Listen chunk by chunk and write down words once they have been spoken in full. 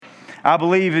I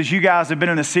believe as you guys have been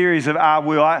in a series of I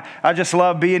Will, I just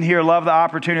love being here, love the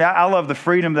opportunity. I love the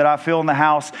freedom that I feel in the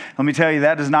house. Let me tell you,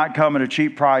 that does not come at a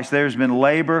cheap price. There's been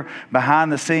labor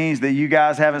behind the scenes that you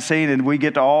guys haven't seen, and we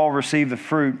get to all receive the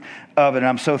fruit of it. And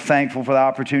I'm so thankful for the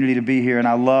opportunity to be here, and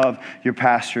I love your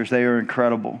pastors. They are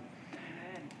incredible.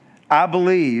 I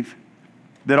believe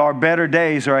that our better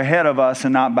days are ahead of us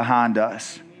and not behind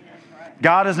us.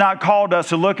 God has not called us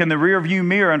to look in the rearview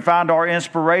mirror and find our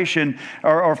inspiration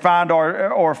or find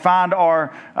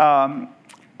our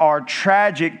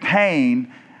tragic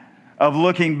pain of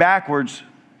looking backwards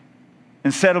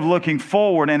instead of looking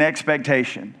forward in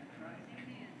expectation.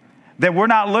 That we're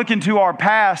not looking to our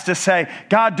past to say,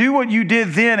 God, do what you did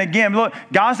then again. Look,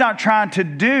 God's not trying to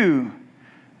do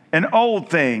an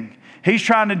old thing. He's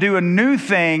trying to do a new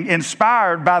thing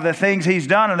inspired by the things He's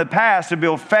done in the past to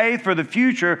build faith for the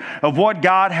future of what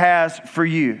God has for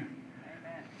you.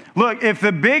 Amen. Look, if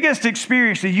the biggest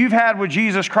experience that you've had with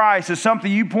Jesus Christ is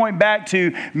something you point back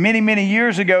to many, many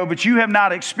years ago, but you have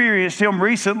not experienced Him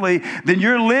recently, then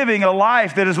you're living a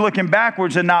life that is looking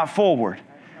backwards and not forward.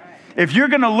 If you're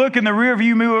going to look in the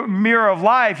rearview mirror of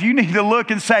life, you need to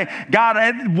look and say,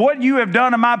 God, what you have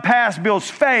done in my past builds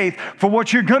faith for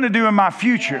what you're going to do in my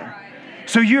future.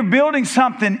 So you're building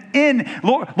something in,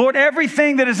 Lord,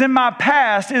 everything that is in my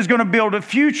past is going to build a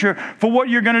future for what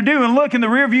you're going to do. And look, in the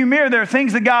rearview mirror, there are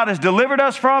things that God has delivered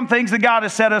us from, things that God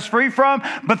has set us free from,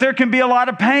 but there can be a lot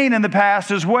of pain in the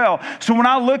past as well. So when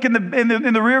I look in the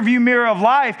rearview mirror of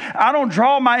life, I don't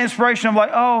draw my inspiration of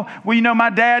like, oh, well, you know,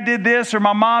 my dad did this or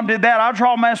my mom did that. I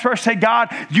draw my inspiration and say, God,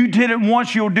 you did it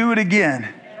once, you'll do it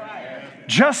again.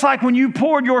 Just like when you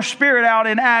poured your Spirit out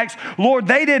in Acts, Lord,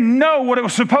 they didn't know what it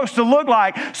was supposed to look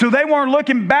like. So they weren't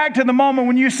looking back to the moment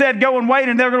when you said go and wait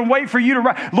and they're going to wait for you to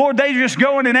write. Lord, they just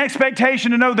going in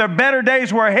expectation to know their better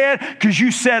days were ahead because you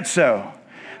said so.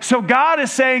 So God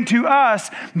is saying to us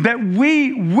that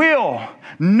we will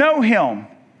know Him,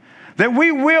 that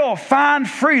we will find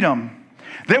freedom,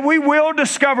 that we will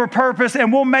discover purpose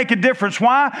and we'll make a difference.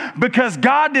 Why? Because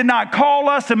God did not call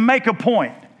us to make a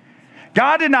point.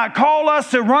 God did not call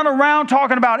us to run around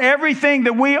talking about everything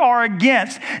that we are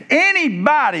against.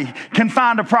 Anybody can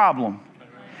find a problem.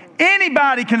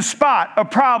 Anybody can spot a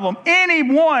problem.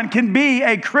 Anyone can be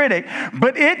a critic.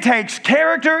 But it takes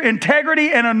character,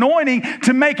 integrity, and anointing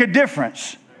to make a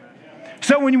difference.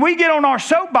 So when we get on our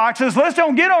soapboxes, let's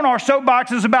don't get on our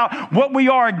soapboxes about what we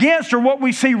are against or what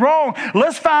we see wrong.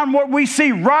 Let's find what we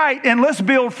see right and let's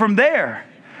build from there.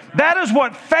 That is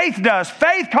what faith does.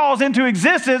 Faith calls into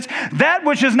existence that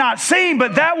which is not seen,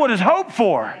 but that what is hoped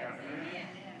for.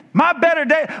 My better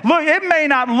day. Look, it may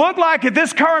not look like at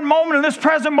this current moment, in this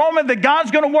present moment, that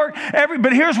God's going to work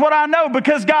but here's what I know.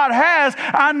 Because God has,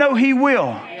 I know He will.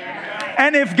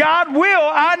 And if God will,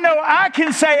 I know I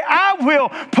can say I will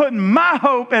put my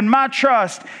hope and my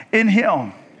trust in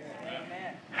Him.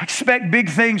 I expect big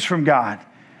things from God.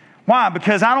 Why?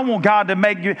 Because I don't want God to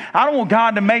make you. I don't want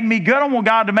God to make me good. I don't want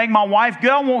God to make my wife good.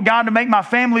 I don't want God to make my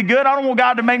family good. I don't want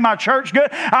God to make my church good.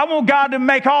 I want God to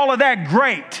make all of that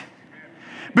great.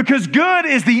 Because good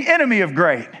is the enemy of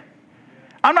great.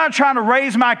 I'm not trying to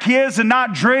raise my kids and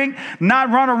not drink, not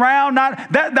run around.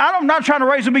 I'm not trying to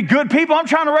raise them to be good people. I'm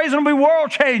trying to raise them to be world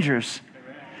changers.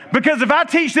 Because if I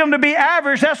teach them to be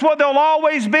average, that's what they'll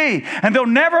always be. And they'll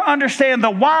never understand the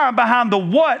why behind the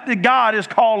what that God is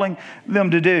calling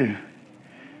them to do.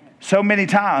 So many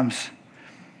times,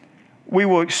 we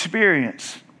will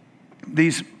experience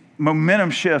these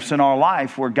momentum shifts in our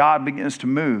life where God begins to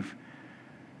move.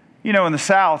 You know, in the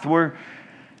South,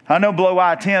 I know below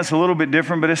I-10 is a little bit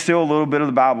different, but it's still a little bit of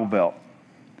the Bible Belt.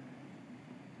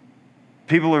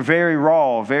 People are very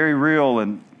raw, very real,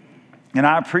 and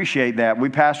I appreciate that. We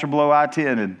pastor below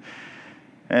I-10,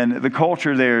 and the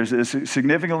culture there is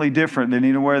significantly different than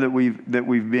anywhere that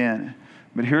we've been.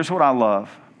 But here's what I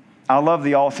love. I love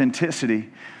the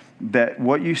authenticity that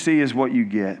what you see is what you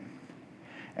get.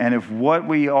 And if what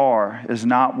we are is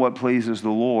not what pleases the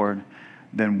Lord,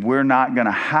 then we're not going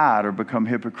to hide or become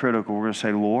hypocritical. We're going to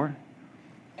say, Lord,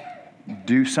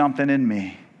 do something in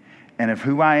me. And if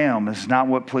who I am is not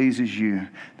what pleases you,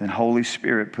 then Holy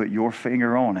Spirit, put your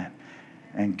finger on it.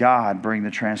 And God, bring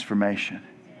the transformation.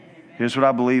 Here's what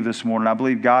I believe this morning. I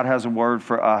believe God has a word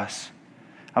for us.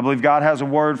 I believe God has a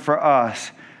word for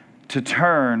us to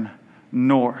turn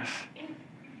north.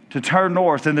 To turn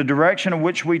north in the direction in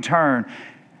which we turn.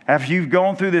 After you've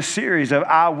gone through this series of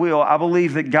I will, I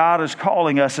believe that God is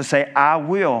calling us to say, I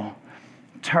will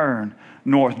turn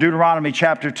north. Deuteronomy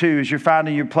chapter 2, as you're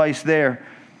finding your place there,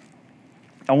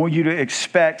 I want you to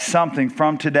expect something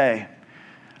from today.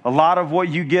 A lot of what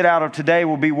you get out of today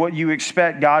will be what you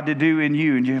expect God to do in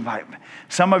you. And you're like,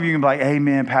 Some of you can be like,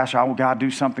 amen, Pastor, I want God to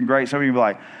do something great. Some of you can be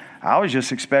like, I was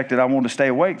just expected I wanted to stay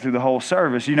awake through the whole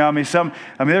service. You know,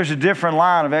 there's a different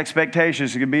line of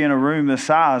expectations. It could be in a room this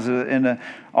size, in an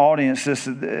audience, this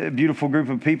beautiful group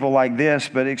of people like this,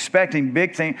 but expecting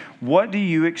big things. What do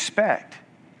you expect?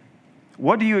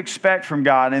 What do you expect from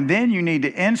God? And then you need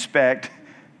to inspect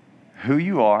who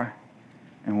you are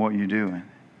and what you're doing.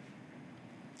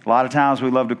 A lot of times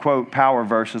we love to quote power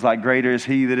verses like, greater is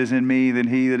he that is in me than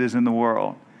he that is in the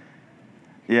world.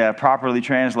 Yeah, properly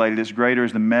translated, it's greater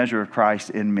is the measure of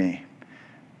Christ in me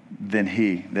than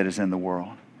he that is in the world.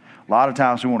 A lot of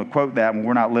times we want to quote that when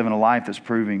we're not living a life that's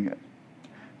proving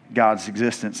God's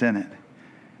existence in it.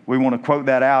 We want to quote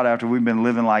that out after we've been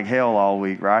living like hell all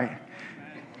week, right?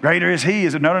 Greater is he.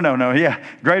 No. Yeah,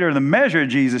 greater is the measure of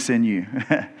Jesus in you.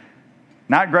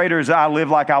 Not greater as I live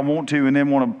like I want to and then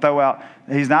want to throw out.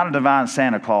 He's not a divine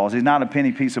Santa Claus. He's not a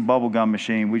penny piece of bubble gum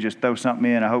machine. We just throw something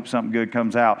in and hope something good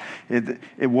comes out.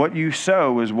 What you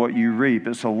sow is what you reap.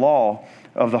 It's a law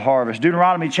of the harvest.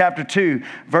 Deuteronomy chapter 2,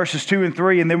 verses 2 and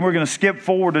 3, and then we're going to skip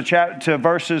forward to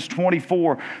verses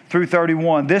 24 through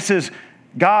 31. This is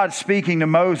God speaking to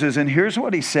Moses, and here's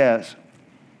what he says.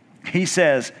 He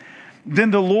says,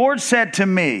 then the Lord said to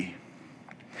me,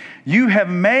 you have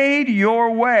made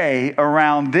your way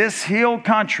around this hill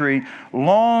country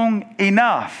long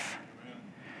enough.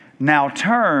 Now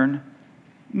turn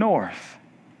north.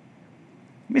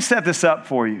 Let me set this up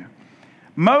for you.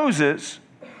 Moses,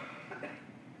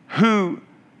 who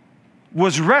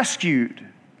was rescued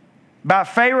by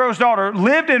Pharaoh's daughter,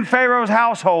 lived in Pharaoh's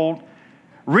household,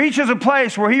 reaches a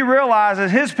place where he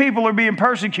realizes his people are being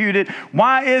persecuted.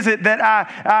 Why is it that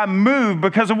I move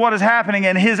because of what is happening?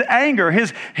 And his anger,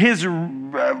 his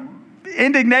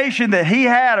indignation that he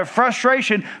had of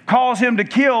frustration caused him to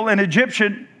kill an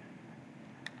Egyptian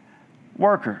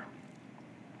worker.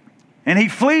 And he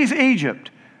flees Egypt.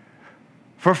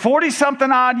 For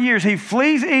 40-something odd years, he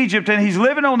flees Egypt and he's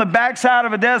living on the backside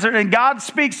of a desert. And God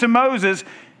speaks to Moses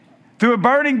through a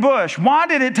burning bush. Why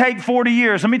did it take 40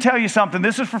 years? Let me tell you something.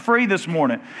 This is for free this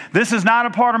morning. This is not a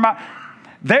part of my...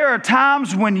 There are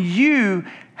times when you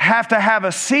have to have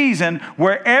a season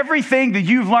where everything that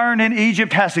you've learned in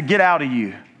Egypt has to get out of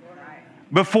you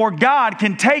before God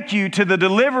can take you to the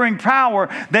delivering power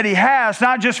that he has,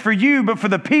 not just for you, but for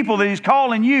the people that he's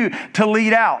calling you to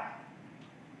lead out.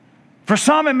 For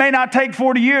some, it may not take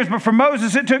 40 years, but for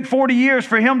Moses, it took 40 years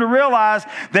for him to realize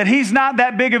that he's not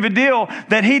that big of a deal,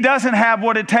 that he doesn't have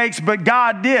what it takes, but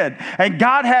God did. And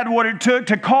God had what it took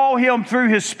to call him through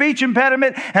his speech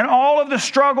impediment and all of the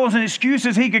struggles and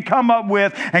excuses he could come up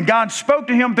with. And God spoke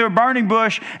to him through a burning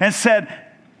bush and said,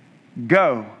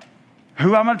 go.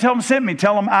 Who I'm going to tell him sent me.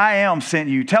 Tell him I am sent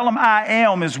you. Tell him I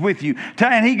am is with you.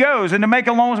 And he goes. And to make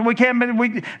a long story,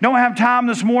 we don't have time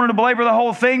this morning to belabor the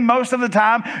whole thing. Most of the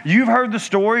time, you've heard the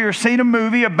story or seen a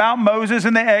movie about Moses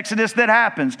and the Exodus that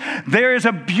happens. There is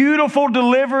a beautiful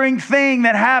delivering thing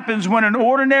that happens when an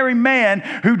ordinary man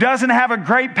who doesn't have a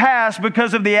great past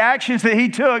because of the actions that he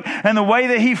took and the way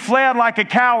that he fled like a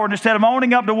coward instead of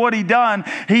owning up to what he'd done,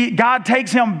 God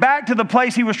takes him back to the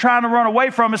place he was trying to run away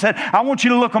from and said, I want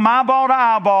you to look on my eyeball to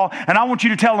eyeball, and I want you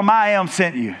to tell them I am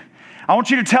sent you. I want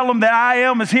you to tell them that I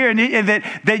am is here and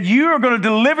that you are going to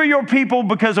deliver your people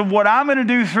because of what I'm going to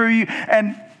do through you.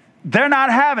 And they're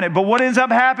not having it. But what ends up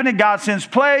happening, God sends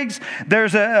plagues.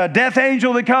 There's a death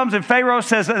angel that comes, and Pharaoh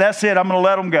says, that's it, I'm going to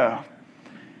let them go.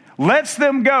 Lets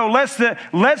them go. Lets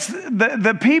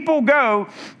the people go,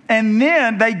 and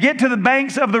then they get to the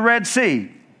banks of the Red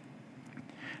Sea.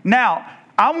 Now,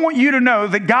 I want you to know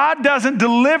that God doesn't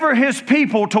deliver his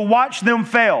people to watch them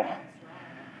fail.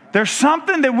 There's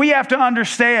something that we have to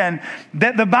understand,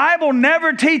 that the Bible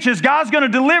never teaches God's going to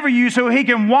deliver you so he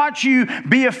can watch you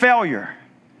be a failure.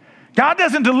 God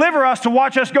doesn't deliver us to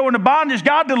watch us go into bondage.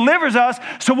 God delivers us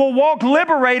so we'll walk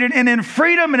liberated and in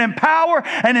freedom and in power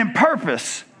and in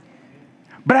purpose.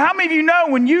 But how many of you know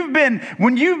when you've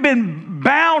been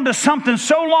bound to something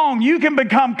so long, you can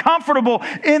become comfortable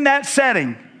in that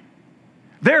setting?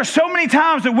 There are so many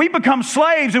times that we become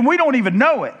slaves and we don't even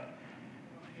know it.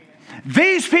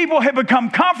 These people have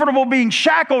become comfortable being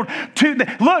shackled to the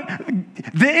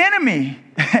enemy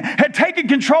had taken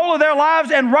control of their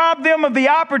lives and robbed them of the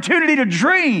opportunity to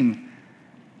dream.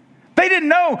 They didn't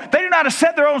know. They didn't know how to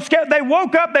set their own schedule. They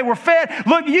woke up, they were fed.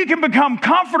 Look, you can become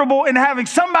comfortable in having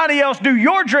somebody else do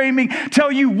your dreaming,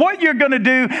 tell you what you're going to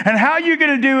do and how you're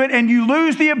going to do it, and you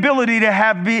lose the ability to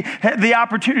have the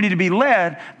opportunity to be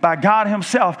led by God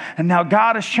himself. And now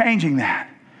God is changing that.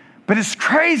 But it's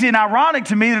crazy and ironic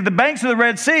to me that the banks of the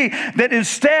Red Sea, that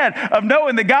instead of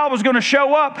knowing that God was going to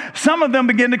show up, some of them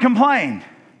begin to complain.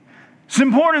 It's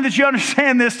important that you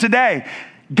understand this today.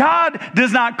 God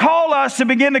does not call us to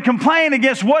begin to complain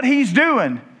against what He's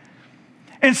doing.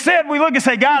 Instead, we look and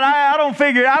say, God, I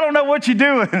don't know what you're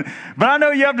doing, but I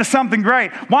know you're up to something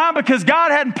great. Why? Because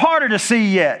God hadn't parted a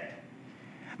sea yet.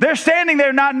 They're standing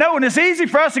there not knowing. It's easy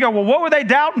for us to go, well, what were they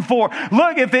doubting for?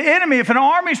 Look, if an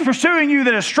army's pursuing you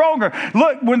that is stronger,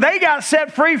 look, when they got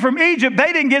set free from Egypt,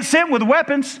 they didn't get sent with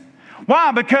weapons.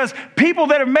 Why? Because people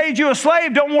that have made you a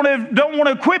slave don't want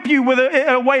to equip you with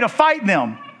a way to fight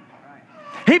them.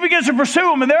 He begins to pursue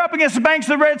them, and they're up against the banks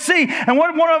of the Red Sea. And one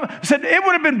of them said, it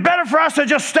would have been better for us to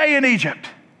just stay in Egypt.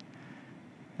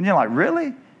 And you're like,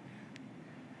 really?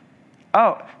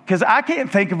 Oh, because I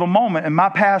can't think of a moment in my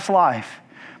past life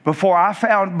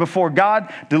before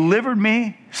God delivered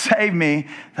me, saved me,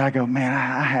 that I go, man,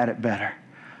 I had it better.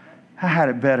 I had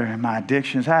it better in my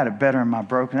addictions. I had it better in my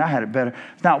brokenness. I had it better.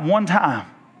 Not one time.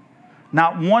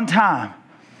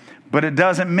 But it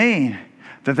doesn't mean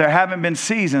that there haven't been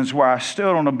seasons where I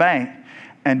stood on a bank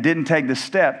and didn't take the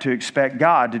step to expect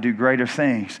God to do greater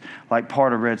things, like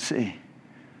part of Red Sea.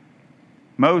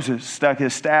 Moses stuck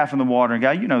his staff in the water, and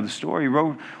God, you know the story. He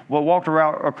walked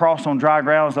around across on dry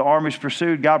ground as the armies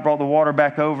pursued. God brought the water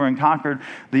back over and conquered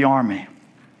the army.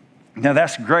 Now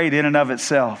that's great in and of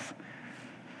itself.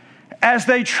 As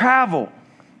they travel,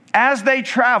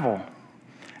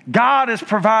 God is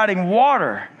providing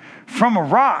water from a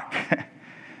rock.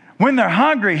 When they're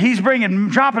hungry, He's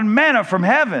dropping manna from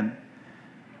heaven,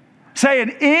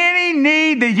 saying, any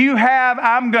need that you have,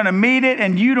 I'm going to meet it,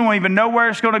 and you don't even know where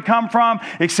it's going to come from,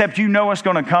 except you know it's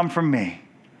going to come from me.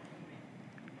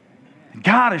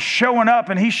 God is showing up,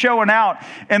 and He's showing out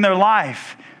in their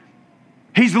life.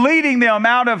 He's leading them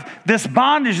out of this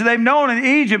bondage that they've known in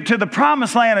Egypt to the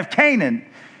promised land of Canaan.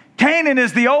 Canaan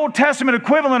is the Old Testament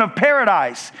equivalent of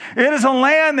paradise. It is a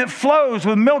land that flows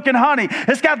with milk and honey.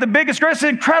 It's got the biggest grace. It's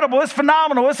incredible. It's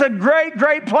phenomenal. It's a great,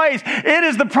 great place. It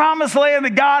is the promised land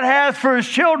that God has for His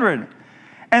children.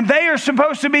 And they are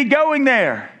supposed to be going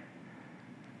there.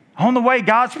 On the way,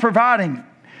 God's providing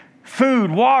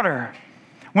food, water.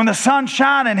 When the sun's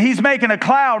shining, He's making a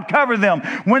cloud cover them.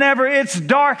 Whenever it's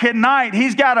dark at night,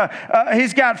 He's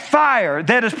got fire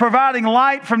that is providing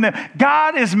light from them.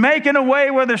 God is making a way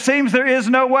where there seems there is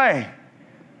no way.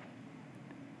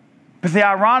 But the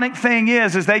ironic thing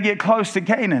is, as they get close to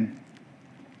Canaan,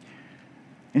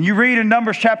 and you read in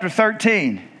Numbers chapter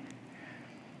 13,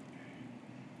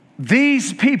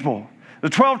 these people, the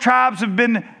 12 tribes have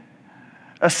been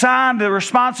assigned the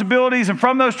responsibilities, and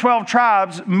from those 12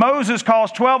 tribes, Moses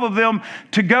calls 12 of them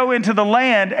to go into the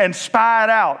land and spy it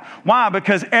out. Why?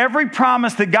 Because every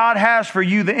promise that God has for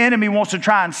you, the enemy wants to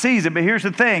try and seize it. But here's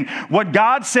the thing. What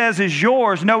God says is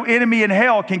yours, no enemy in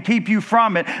hell can keep you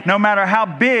from it, no matter how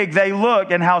big they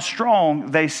look and how strong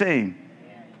they seem.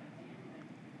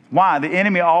 Why? The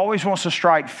enemy always wants to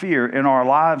strike fear in our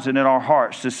lives and in our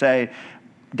hearts to say,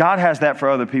 God has that for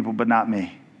other people, but not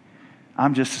me.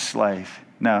 I'm just a slave.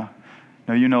 No,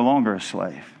 you're no longer a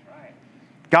slave.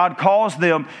 God calls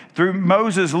them through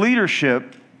Moses'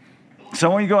 leadership. So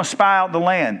when you go and spy out the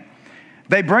land,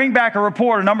 they bring back a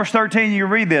report. In Numbers 13, you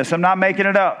read this. I'm not making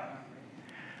it up.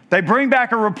 They bring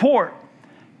back a report.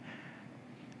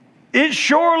 It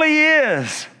surely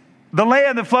is the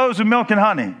land that flows with milk and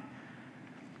honey.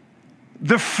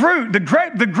 The fruit, the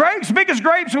grapes, biggest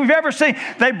grapes we've ever seen,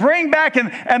 they bring back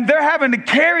and they're having to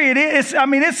carry it. It's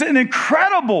an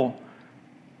incredible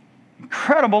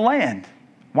land.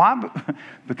 Why?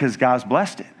 Because God's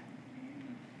blessed it.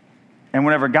 And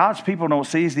whenever God's people don't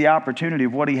seize the opportunity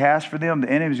of what He has for them, the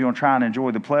enemy's going to try and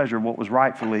enjoy the pleasure of what was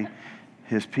rightfully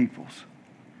His people's.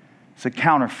 It's a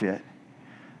counterfeit.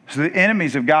 So the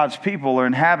enemies of God's people are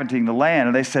inhabiting the land,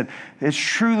 and they said, it's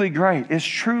truly great. It's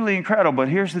truly incredible. But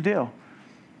here's the deal.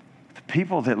 The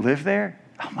people that live there,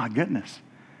 oh my goodness,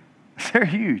 they're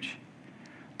huge.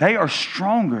 They are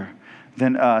stronger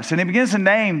than us. And He begins to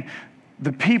name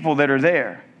the people that are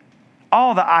there.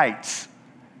 All the ites.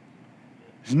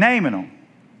 He's naming them.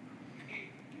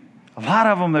 A lot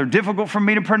of them, they're difficult for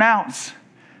me to pronounce.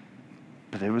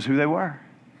 But it was who they were.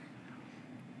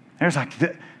 There's like,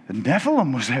 the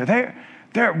Nephilim was there.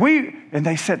 And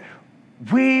they said,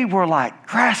 we were like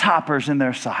grasshoppers in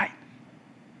their sight.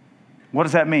 What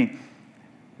does that mean?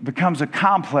 It becomes a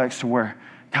complex to where,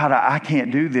 God, I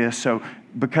can't do this, so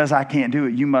because I can't do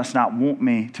it, you must not want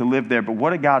me to live there. But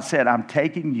what did God said? I'm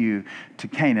taking you to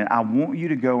Canaan. I want you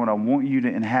to go and I want you to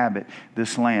inhabit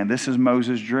this land. This is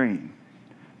Moses' dream.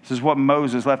 This is what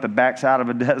Moses left the backside of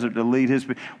a desert to lead his.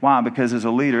 Why? Because as a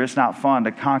leader, it's not fun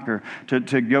to conquer, to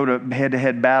go to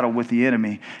head-to-head battle with the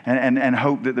enemy and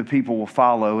hope that the people will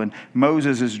follow. And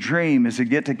Moses' dream is to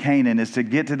get to Canaan, is to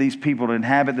get to these people, to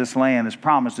inhabit this land, this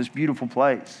promise, this beautiful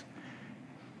place.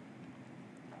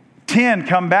 10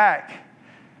 come back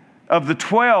of the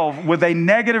 12 with a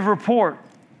negative report.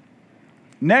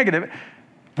 Negative.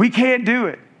 We can't do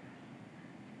it.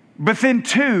 But then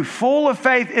 2 full of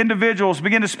faith individuals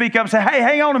begin to speak up and say, hey,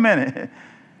 hang on a minute.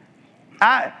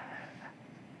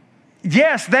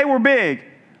 Yes, they were big,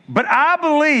 but I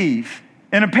believe,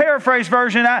 in a paraphrase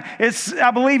version,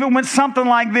 I believe it went something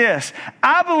like this.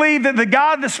 I believe that the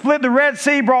God that split the Red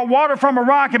Sea, brought water from a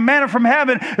rock and manna from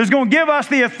heaven, is going to give us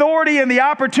the authority and the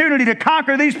opportunity to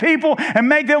conquer these people and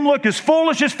make them look as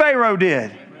foolish as Pharaoh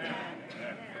did.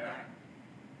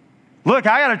 Look,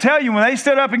 I got to tell you, when they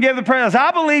stood up and gave the prayers,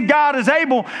 I believe God is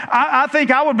able. I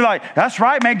think I would be like, that's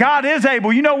right, man, God is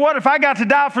able. You know what? If I got to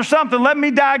die for something, let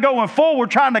me die going forward,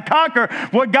 trying to conquer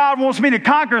what God wants me to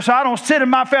conquer so I don't sit in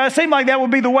my faith. It seemed like that would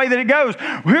be the way that it goes.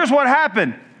 Here's what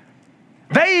happened.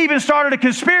 They even started a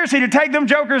conspiracy to take them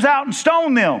jokers out and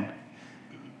stone them.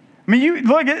 I mean, you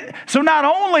look at, so not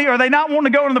only are they not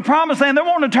wanting to go into the promised land, they're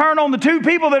wanting to turn on the 2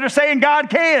 people that are saying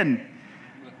God can.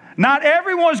 Not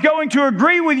everyone's going to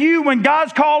agree with you when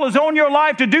God's call is on your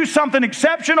life to do something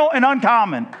exceptional and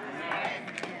uncommon.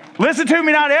 Listen to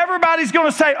me, not everybody's going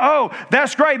to say, oh,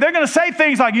 that's great. They're going to say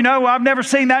things like, I've never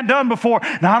seen that done before.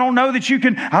 Now, I don't know that you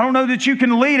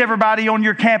can lead everybody on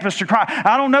your campus to Christ.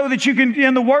 I don't know that you can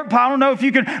in the workplace. I don't know if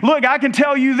you can. Look, I can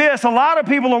tell you this. A lot of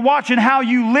people are watching how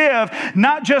you live,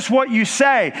 not just what you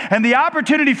say. And the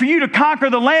opportunity for you to conquer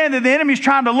the land that the enemy's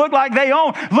trying to look like they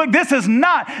own. Look, this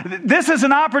is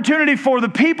an opportunity for the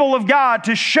people of God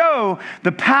to show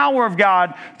the power of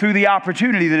God through the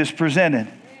opportunity that is presented.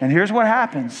 And here's what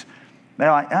happens. They're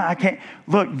like, I can't.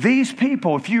 Look, these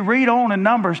people, if you read on in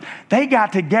Numbers, they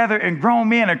got together and grown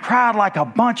men and cried like a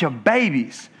bunch of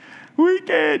babies. We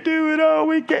can't do it all.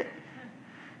 We can't.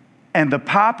 And the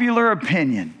popular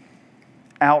opinion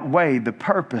outweighed the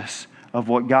purpose of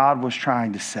what God was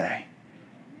trying to say.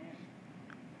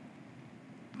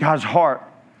 God's heart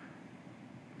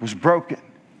was broken.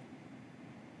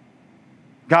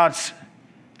 God's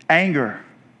anger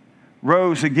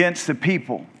rose against the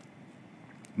people.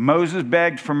 Moses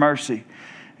begged for mercy,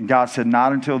 and God said,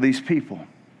 not until these people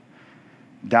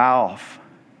die off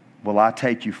will I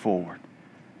take you forward.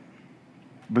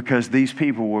 Because these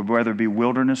people would rather be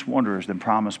wilderness wanderers than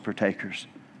promise partakers.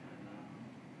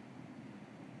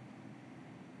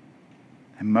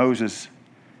 And Moses,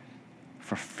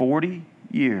 for 40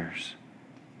 years,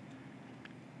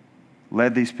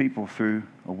 led these people through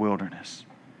a wilderness.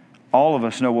 All of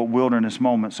us know what wilderness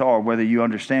moments are, whether you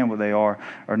understand what they are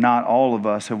or not. All of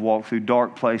us have walked through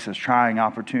dark places, trying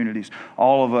opportunities.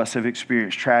 All of us have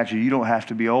experienced tragedy. You don't have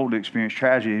to be old to experience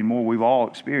tragedy anymore. We've all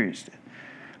experienced it.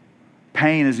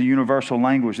 Pain is a universal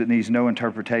language that needs no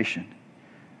interpretation.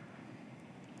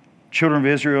 Children of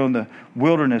Israel in the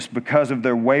wilderness, because of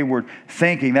their wayward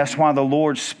thinking. That's why the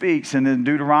Lord speaks. And in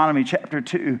Deuteronomy chapter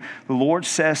 2, the Lord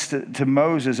says to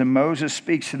Moses, and Moses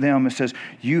speaks to them and says,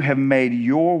 you have made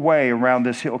your way around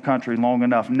this hill country long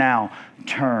enough. Now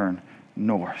turn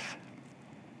north.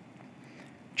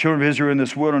 Children of Israel in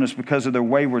this wilderness, because of their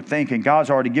wayward thinking, God's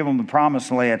already given them the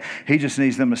promised land. He just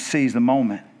needs them to seize the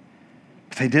moment.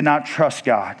 But they did not trust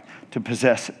God to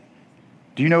possess it.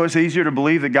 Do you know it's easier to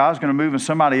believe that God's going to move in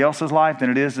somebody else's life than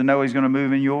it is to know He's going to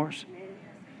move in yours?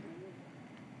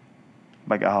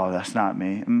 Like, oh, that's not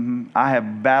me. I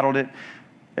have battled it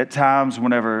at times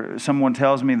whenever someone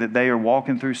tells me that they are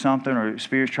walking through something or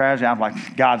experience tragedy. I'm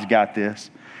like, God's got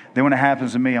this. Then when it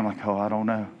happens to me, I'm like, oh, I don't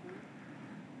know.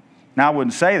 Now, I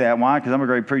wouldn't say that. Why? Because I'm a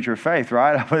great preacher of faith,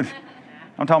 right?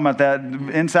 I'm talking about that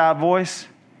inside voice,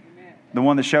 the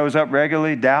one that shows up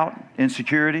regularly, doubt,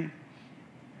 insecurity.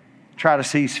 Try to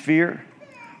seize fear,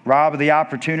 rob of the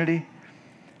opportunity.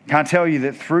 Can I tell you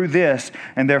that through this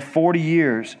and their 40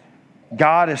 years,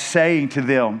 God is saying to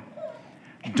them,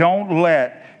 don't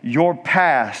let your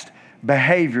past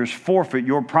behaviors forfeit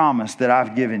your promise that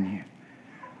I've given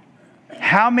you.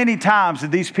 How many times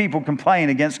did these people complain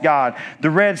against God? The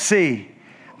Red Sea,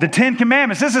 the 10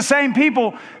 Commandments. This is the same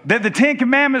people that the 10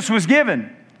 Commandments was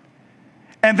given.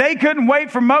 And they couldn't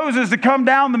wait for Moses to come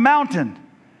down the mountain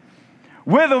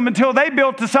with them until they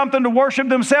built to something to worship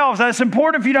themselves. And it's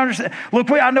important for you to understand. Look,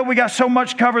 I know we got so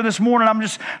much to cover this morning. I'm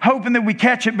just hoping that we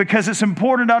catch it because it's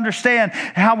important to understand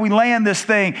how we land this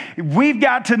thing. We've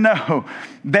got to know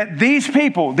that these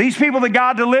people that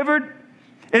God delivered,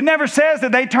 it never says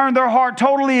that they turned their heart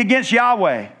totally against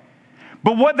Yahweh.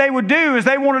 But what they would do is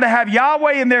they wanted to have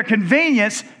Yahweh in their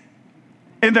convenience,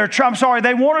 they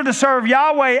wanted to serve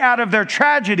Yahweh out of their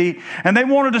tragedy, and they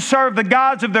wanted to serve the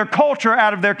gods of their culture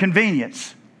out of their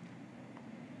convenience.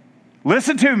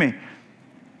 Listen to me.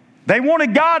 They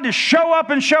wanted God to show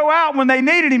up and show out when they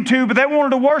needed Him to, but they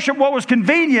wanted to worship what was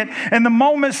convenient in the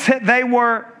moments that they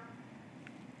were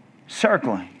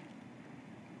circling.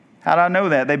 How do I know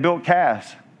that? They built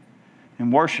calves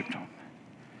and worshiped them.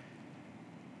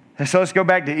 And so let's go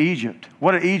back to Egypt.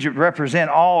 What did Egypt represent?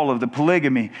 All of the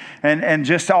polygamy and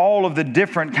just all of the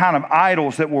different kind of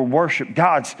idols that were worshipped.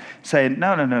 God's saying,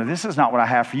 no, this is not what I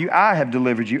have for you. I have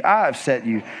delivered you. I have set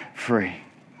you free.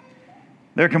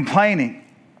 They're complaining.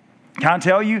 Can I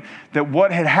tell you that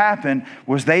what had happened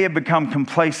was they had become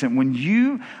complacent. When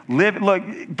you live, look,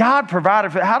 God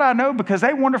provided for, how do I know? Because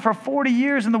they wandered for 40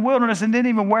 years in the wilderness and didn't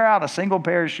even wear out a single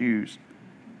pair of shoes.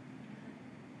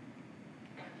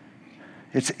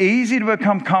 It's easy to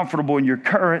become comfortable in your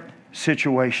current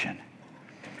situation.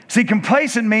 See,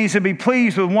 complacent means to be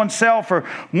pleased with oneself or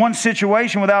one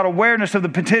situation without awareness of the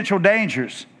potential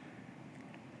dangers.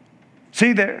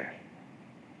 See, they're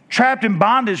trapped in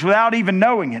bondage without even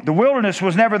knowing it. The wilderness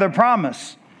was never their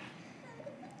promise.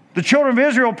 The children of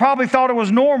Israel probably thought it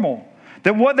was normal,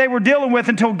 that what they were dealing with,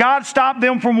 until God stopped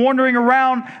them from wandering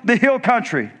around the hill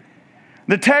country.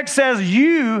 The text says,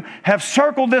 you have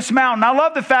circled this mountain. I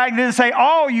love the fact that it didn't say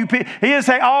all you people. He didn't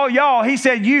say all y'all. He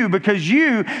said you, because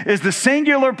you is the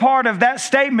singular part of that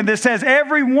statement that says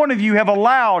every one of you have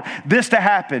allowed this to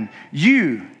happen.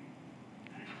 You.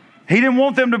 He didn't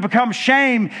want them to become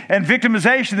shame and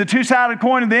victimization, the two-sided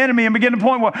coin of the enemy, and begin to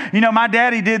point, well, my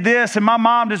daddy did this, and my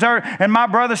mom deserved, and my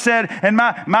brother said, and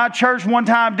my church one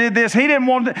time did this. He didn't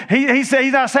want. He said,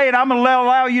 he's not saying I'm going to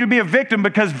allow you to be a victim,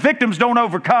 because victims don't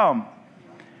overcome.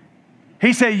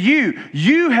 He said,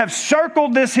 you have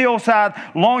circled this hillside,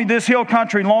 this hill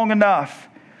country long enough.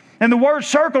 And the word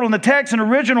circled in the text in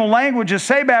original language is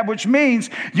sebab, which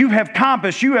means you have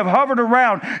compassed, you have hovered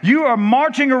around, you are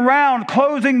marching around,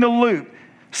 closing the loop.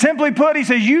 Simply put, he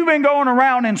says, you've been going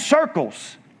around in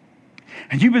circles.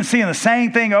 And you've been seeing the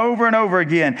same thing over and over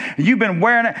again. And you've been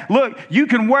wearing it. Look, you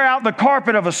can wear out the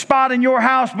carpet of a spot in your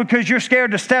house because you're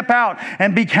scared to step out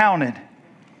and be counted.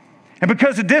 And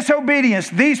because of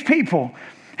disobedience, these people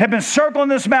have been circling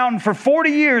this mountain for 40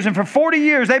 years. And for 40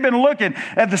 years, they've been looking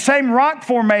at the same rock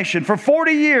formation. For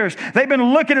 40 years, they've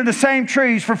been looking at the same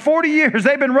trees. For 40 years,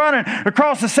 they've been running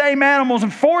across the same animals.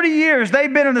 And 40 years,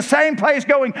 they've been in the same place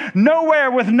going nowhere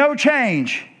with no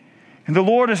change. And the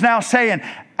Lord is now saying,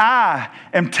 I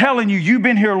am telling you, you've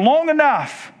been here long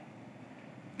enough.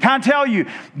 Can I tell you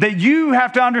that you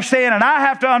have to understand, and I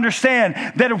have to understand,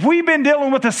 that if we've been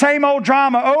dealing with the same old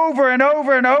drama over and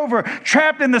over and over,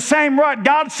 trapped in the same rut,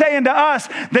 God's saying to us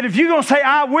that if you're going to say,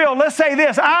 I will, let's say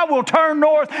this, I will turn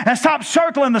north and stop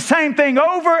circling the same thing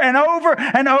over and over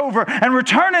and over and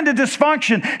return into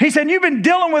dysfunction. He said, you've been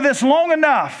dealing with this long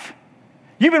enough.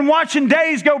 You've been watching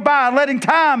days go by, letting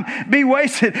time be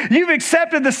wasted. You've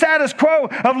accepted the status quo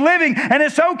of living, and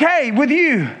it's okay with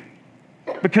you.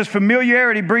 Because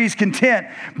familiarity breeds content.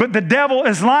 But the devil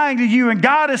is lying to you, and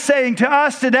God is saying to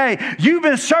us today, you've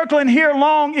been circling here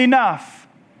long enough.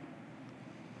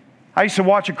 I used to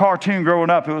watch a cartoon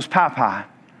growing up. It was Popeye.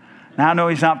 Now I know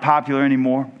he's not popular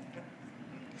anymore.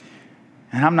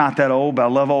 And I'm not that old, but I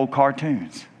love old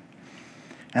cartoons.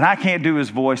 And I can't do his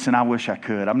voice, and I wish I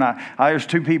could. There's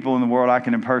two people in the world I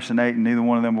can impersonate, and neither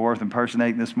one of them are worth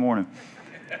impersonating this morning.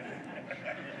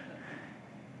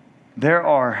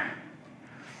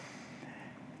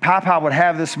 Popeye would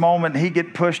have this moment, and he'd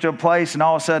get pushed to a place, and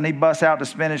all of a sudden he'd bust out to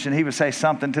Spanish, and he would say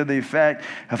something to the effect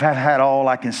of, I've had all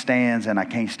I can stand, and I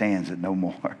can't stand it no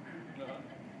more.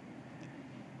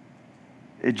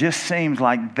 It just seems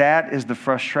like that is the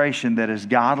frustration that is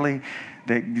godly,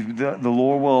 that the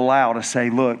Lord will allow to say,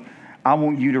 look, I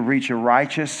want you to reach a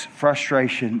righteous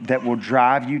frustration that will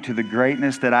drive you to the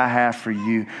greatness that I have for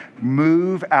you.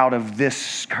 Move out of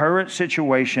this current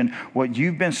situation, what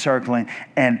you've been circling,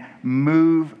 and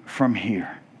move from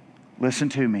here. Listen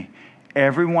to me.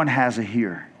 Everyone has a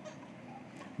here.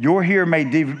 Your here may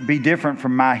be different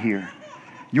from my here.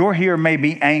 Your here may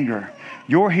be anger.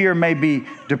 Your here may be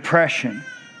depression.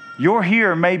 Your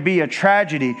here may be a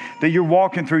tragedy that you're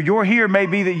walking through. Your here may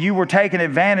be that you were taken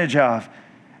advantage of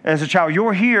as a child.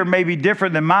 Your here may be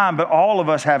different than mine, but all of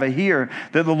us have a here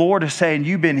that the Lord is saying,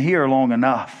 you've been here long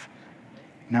enough.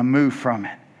 Now move from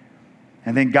it.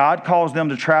 And then God calls them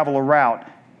to travel a route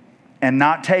and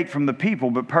not take from the people,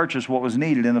 but purchase what was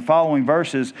needed. In the following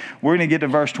verses, we're going to get to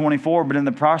verse 24, but in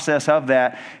the process of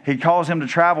that, he calls him to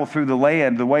travel through the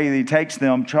land. The way that he takes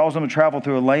them, calls them to travel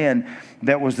through a land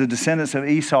that was the descendants of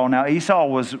Esau. Now, Esau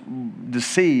was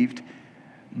deceived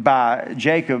by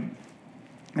Jacob.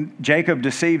 Jacob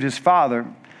deceived his father,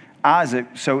 Isaac,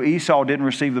 so Esau didn't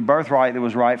receive the birthright that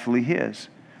was rightfully his.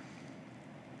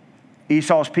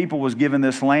 Esau's people was given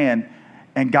this land,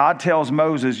 and God tells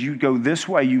Moses, you go this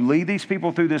way, you lead these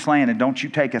people through this land, and don't you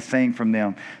take a thing from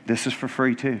them. This is for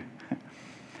free too.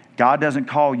 God doesn't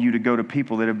call you to go to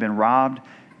people that have been robbed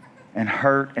and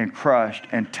hurt and crushed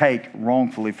and take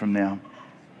wrongfully from them.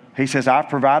 He says, I've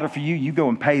provided for you. You go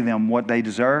and pay them what they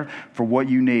deserve for what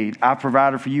you need. I've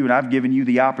provided for you, and I've given you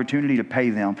the opportunity to pay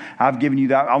them. I've given you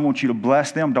that. I want you to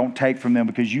bless them. Don't take from them,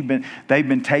 because they've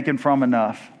been taken from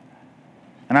enough.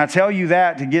 And I tell you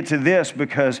that to get to this,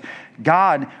 because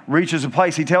God reaches a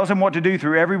place. He tells them what to do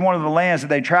through every one of the lands that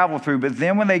they travel through. But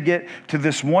then when they get to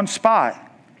this one spot,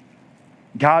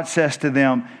 God says to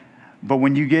them, but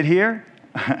when you get here,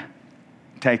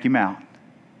 take him out.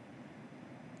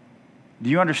 Do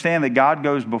you understand that God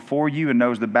goes before you and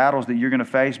knows the battles that you're going to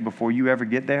face before you ever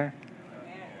get there?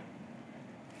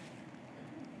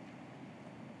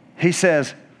 He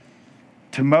says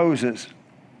to Moses,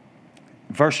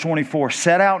 verse 24,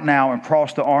 set out now and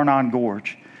cross the Arnon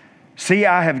Gorge. See,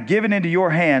 I have given into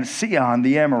your hand Sihon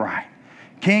the Amorite,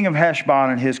 king of Heshbon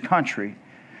and his country.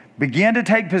 Begin to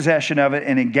take possession of it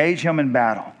and engage him in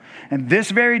battle. And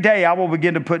this very day I will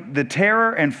begin to put the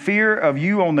terror and fear of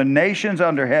you on the nations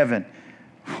under heaven.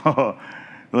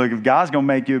 Look, if God's going to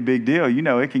make you a big deal, you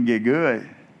know it can get good.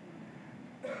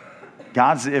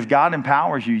 If God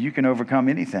empowers you, you can overcome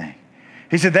anything.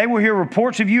 He said, they will hear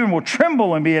reports of you and will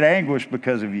tremble and be in anguish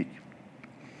because of you.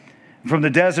 From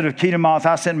the desert of Kedemoth,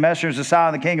 I sent messengers to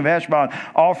Sihon, the king of Heshbon,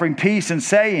 offering peace and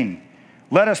saying,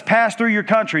 let us pass through your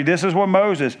country. This is what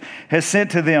Moses has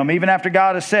sent to them. Even after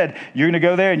God has said, you're going to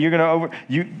go there and you're going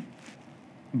to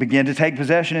begin to take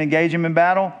possession and engage him in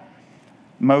battle.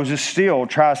 Moses still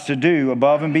tries to do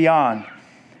above and beyond.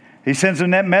 He sends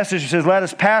them that message and says, let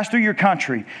us pass through your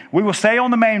country. We will stay on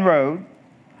the main road.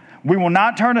 We will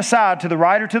not turn aside to the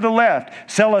right or to the left.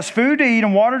 Sell us food to eat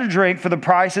and water to drink for the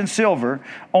price in silver.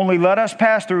 Only let us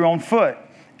pass through on foot,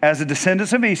 as the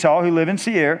descendants of Esau who live in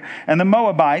Seir and the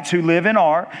Moabites who live in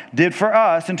Ar did for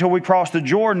us until we cross the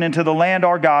Jordan into the land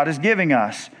our God is giving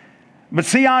us. But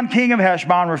Sihon, king of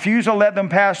Heshbon, refused to let them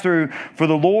pass through, for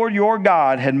the Lord your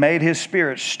God had made his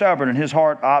spirit stubborn and his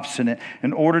heart obstinate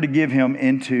in order to give him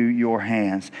into your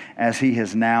hands, as he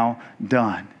has now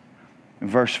done. In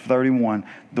verse 31,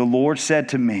 the Lord said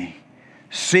to me,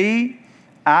 see,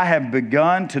 I have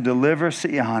begun to deliver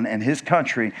Sihon and his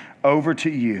country over to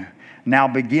you. Now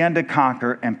begin to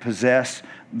conquer and possess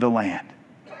the land.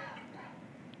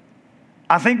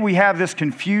 I think we have this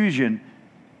confusion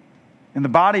in the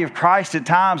body of Christ at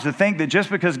times to think that just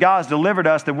because God's delivered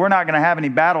us that we're not going to have any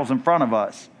battles in front of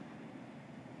us.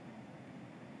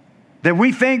 That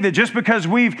we think that just because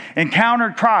we've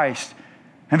encountered Christ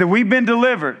and that we've been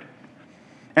delivered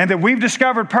and that we've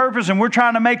discovered purpose and we're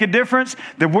trying to make a difference,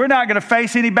 that we're not going to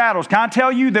face any battles. Can I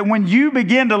tell you that when you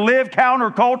begin to live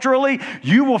counterculturally,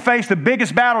 you will face the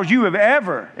biggest battles you have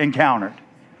ever encountered.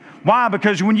 Why?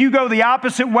 Because when you go the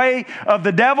opposite way of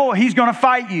the devil, he's going to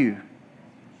fight you.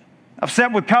 I've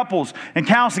sat with couples and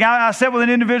counseling. I sat with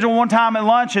an individual one time at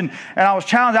lunch and I was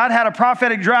challenged. I'd had a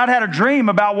prophetic dream. I'd had a dream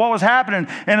about what was happening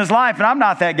in his life. And I'm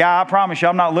not that guy. I promise you.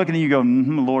 I'm not looking at you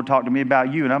going, the Lord talked to me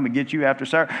about you and I'm going to get you after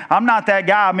service. I'm not that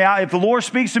guy. I mean, if the Lord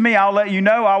speaks to me, I'll let you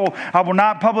know. I will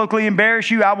not publicly embarrass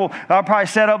you. I'll probably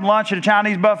set up lunch at a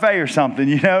Chinese buffet or something,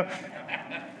 you know.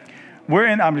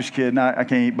 I'm just kidding. I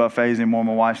can't eat buffets anymore.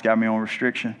 My wife's got me on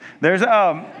restriction. There's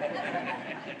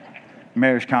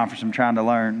marriage conference I'm trying to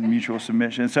learn mutual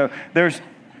submission. So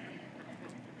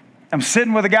I'm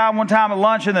sitting with a guy one time at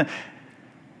lunch and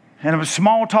it was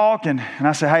small talk and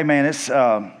I said, hey man,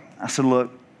 I said,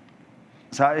 look,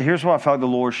 here's what I felt like the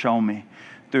Lord showed me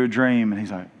through a dream. And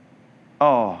he's like,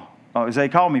 oh, they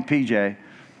called me PJ.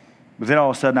 But then all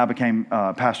of a sudden I became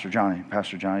Pastor Johnny.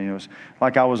 Pastor Johnny, it was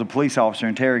like I was a police officer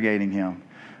interrogating him.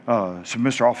 So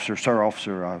Mr. Officer, Sir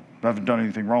Officer, I haven't done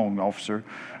anything wrong, Officer.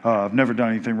 I've never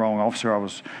done anything wrong, Officer. I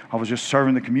was just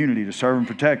serving the community to serve and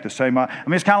protect. It's kind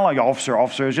of like Officer.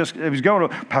 It was going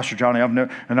to Pastor Johnny. And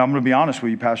I'm going to be honest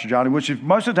with you, Pastor Johnny. Which is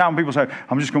most of the time when people say,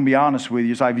 I'm just going to be honest with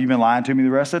you. It's like, have you been lying to me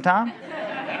the rest of the time?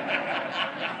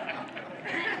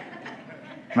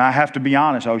 And I have to be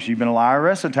honest. Oh, so you've been a liar the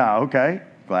rest of the time. Okay,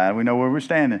 glad we know where we're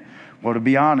standing. Well, to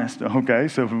be honest, okay,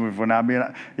 so if we're not being,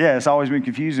 it's always been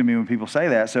confusing me when people say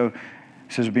that. So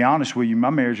He says, to be honest with you, my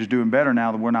marriage is doing better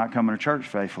now that we're not coming to church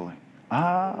faithfully.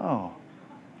 Oh.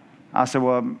 I said,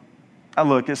 well,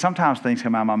 look, sometimes things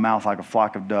come out of my mouth like a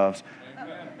flock of doves.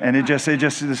 And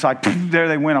it's like, there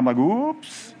they went. I'm like,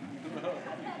 oops.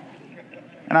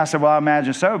 And I said, well, I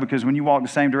imagine so, because when you walk the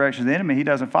same direction as the enemy, he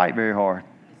doesn't fight very hard.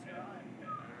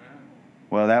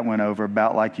 Well, that went over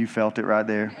about like you felt it right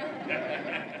there.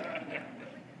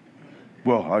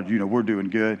 Well, we're doing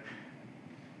good.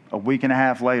 A week and a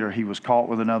half later, he was caught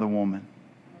with another woman.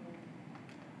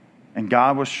 And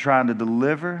God was trying to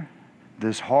deliver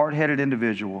this hard-headed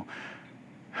individual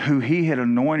who he had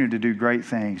anointed to do great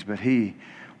things, but he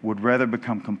would rather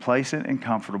become complacent and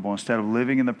comfortable. Instead of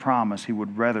living in the promise, he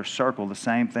would rather circle the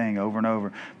same thing over and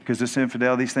over. Because this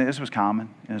infidelity, this was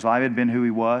common. In his life, it had been who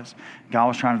he was. God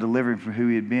was trying to deliver him from who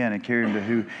he had been and carry him to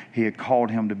who he had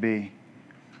called him to be.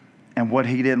 And what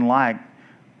he didn't like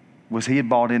was he had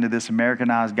bought into this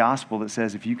Americanized gospel that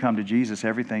says if you come to Jesus,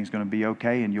 everything's going to be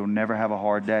okay and you'll never have a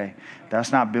hard day.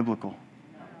 That's not biblical.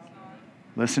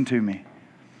 Listen to me.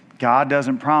 God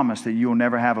doesn't promise that you'll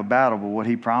never have a battle, but what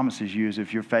he promises you is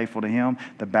if you're faithful to him,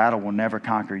 the battle will never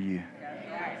conquer you.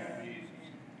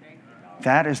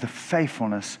 That is the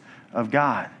faithfulness of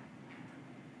God.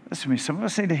 Listen to me. Some of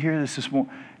us need to hear this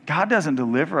morning. God doesn't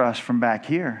deliver us from back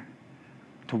here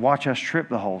to watch us trip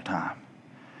the whole time.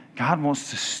 God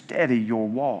wants to steady your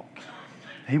walk.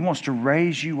 He wants to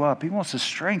raise you up. He wants to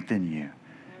strengthen you.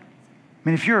 I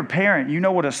mean, if you're a parent, you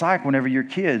know what it's like whenever your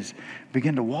kids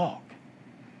begin to walk.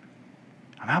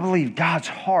 I believe God's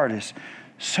heart is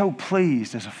so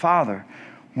pleased as a father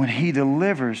when he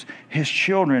delivers his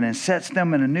children and sets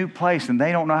them in a new place and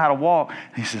they don't know how to walk.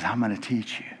 And he says, I'm going to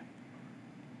teach you.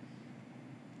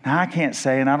 Now, I can't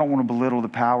say, and I don't want to belittle the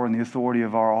power and the authority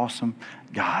of our awesome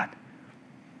God,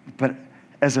 but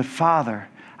as a father,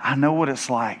 I know what it's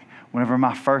like whenever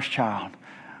my first child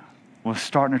was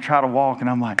starting to try to walk, and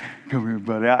I'm like, come here,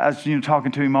 buddy. I was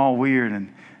talking to him all weird,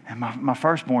 and my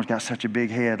firstborn's got such a big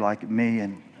head like me,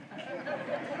 and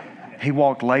he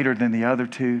walked later than the other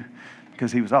two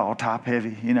because he was all top heavy.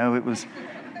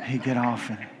 He'd get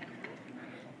off.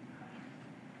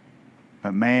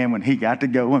 But man, when he got to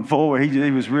going forward,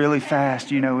 he was really fast.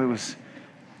 And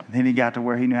then he got to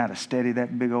where he knew how to steady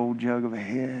that big old jug of a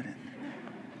head.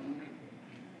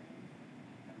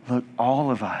 Look,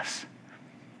 all of us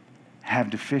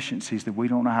have deficiencies that we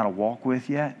don't know how to walk with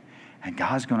yet. And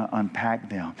God's going to unpack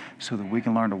them so that we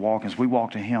can learn to walk. As we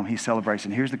walk to him, he celebrates.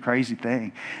 And here's the crazy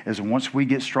thing, is once we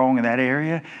get strong in that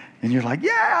area, and you're like,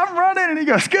 yeah, I'm running. And he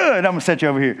goes, good, I'm going to set you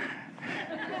over here.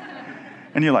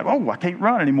 And you're like, oh, I can't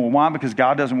run anymore. Why? Because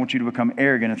God doesn't want you to become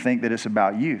arrogant and think that it's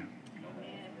about you.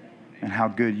 And how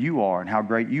good you are and how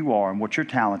great you are and what you're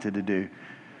talented to do.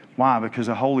 Why? Because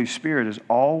the Holy Spirit is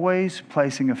always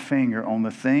placing a finger on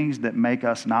the things that make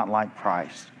us not like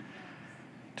Christ.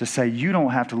 To say, you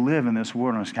don't have to live in this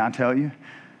wilderness. Can I tell you?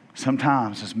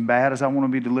 Sometimes, as bad as I want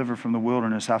to be delivered from the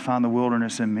wilderness, I find the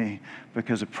wilderness in me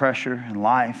because of pressure and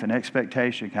life and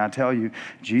expectation. Can I tell you,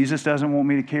 Jesus doesn't want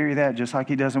me to carry that just like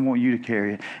he doesn't want you to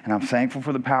carry it. And I'm thankful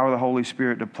for the power of the Holy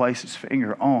Spirit to place his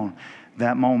finger on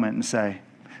that moment and say,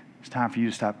 it's time for you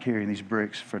to stop carrying these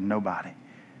bricks for nobody.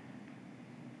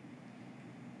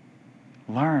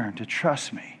 Learn to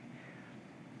trust me.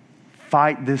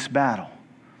 Fight this battle.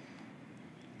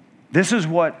 This is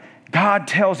what God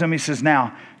tells him. He says,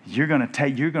 now, you're going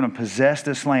to possess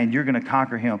this land. You're going to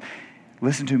conquer him.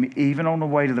 Listen to me. Even on the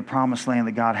way to the promised land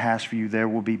that God has for you, there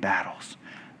will be battles.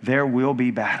 There will be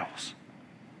battles.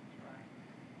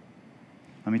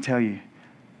 Let me tell you,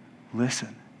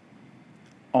 listen.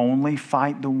 Only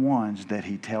fight the ones that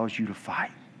he tells you to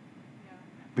fight.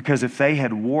 Because if they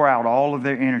had wore out all of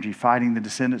their energy fighting the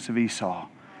descendants of Esau,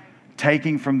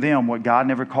 taking from them what God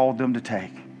never called them to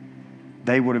take,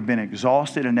 they would have been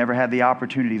exhausted and never had the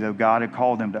opportunity, though God had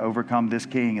called them to overcome this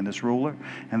king and this ruler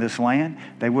and this land.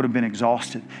 They would have been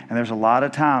exhausted. And there's a lot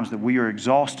of times that we are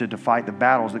exhausted to fight the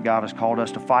battles that God has called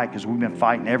us to fight because we've been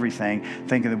fighting everything,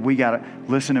 thinking that we got to,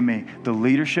 listen to me, the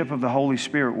leadership of the Holy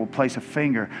Spirit will place a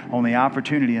finger on the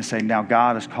opportunity and say, now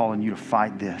God is calling you to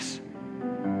fight this.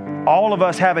 All of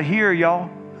us have a here,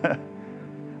 y'all.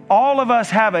 All of us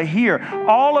have a here.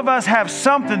 All of us have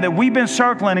something that we've been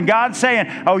circling and God's saying,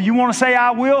 oh, you want to say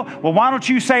I will? Well, why don't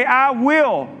you say I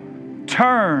will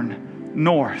turn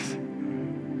north?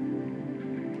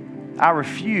 I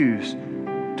refuse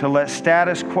to let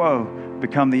status quo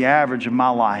become the average of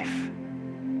my life.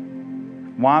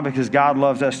 Why? Because God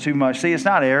loves us too much. See, it's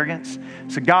not arrogance.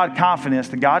 It's a God confidence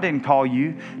that God didn't call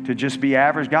you to just be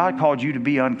average. God called you to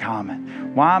be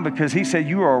uncommon. Why? Because he said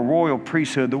you are a royal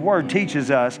priesthood. The word teaches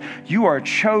us you are a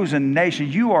chosen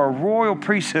nation. You are a royal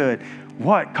priesthood.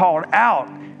 what? Called out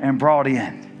and brought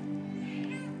in.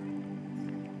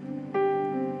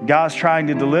 God's trying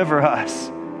to deliver us.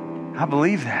 I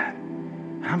believe that.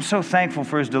 I'm so thankful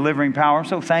for His delivering power. I'm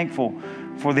so thankful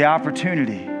for the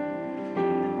opportunity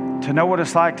to know what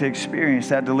it's like to experience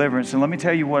that deliverance. And let me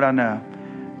tell you what I know.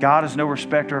 God is no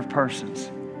respecter of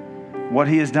persons. What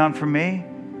He has done for me,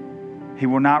 He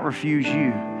will not refuse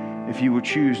you if you will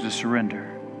choose to surrender.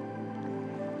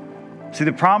 See,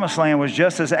 the promised land was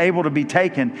just as able to be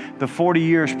taken the 40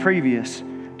 years previous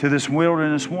to this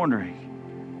wilderness wandering.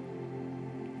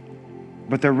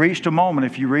 But there reached a moment,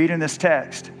 if you read in this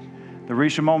text, there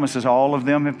reached a moment, says all of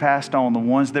them have passed on. The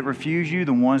ones that refuse you,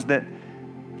 the ones that,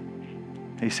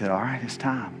 He said, all right, it's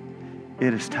time.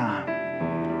 It is time.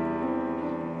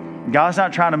 God's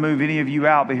not trying to move any of you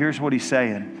out, but here's what He's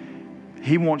saying.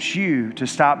 He wants you to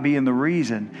stop being the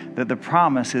reason that the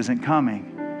promise isn't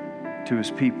coming to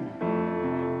His people.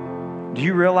 Do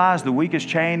you realize the weakest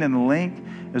chain in the link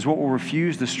is what will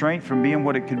refuse the strength from being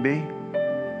what it could be?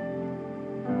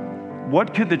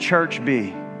 What could the church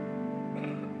be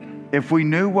if we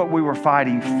knew what we were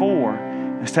fighting for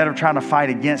instead of trying to fight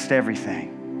against everything?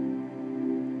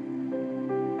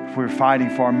 If we were fighting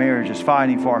for our marriages,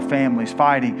 fighting for our families,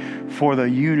 fighting for the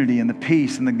unity and the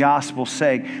peace and the gospel's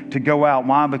sake to go out.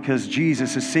 Why? Because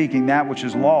Jesus is seeking that which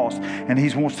is lost, and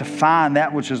He wants to find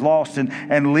that which is lost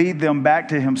and lead them back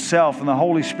to Himself. And the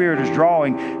Holy Spirit is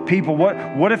drawing people.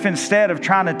 What if instead of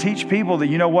trying to teach people that,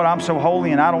 you know what, I'm so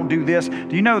holy and I don't do this.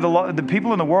 Do you know the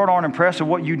people in the world aren't impressed with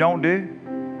what you don't do?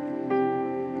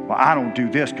 Well, I don't do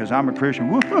this because I'm a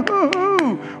Christian.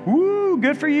 Woo,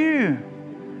 good for you.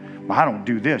 Well, I don't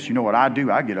do this. You know what I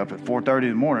do? I get up at 4:30 in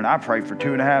the morning. I pray for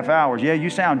 2.5 hours. Yeah, you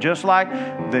sound just like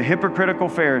the hypocritical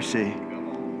Pharisee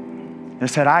that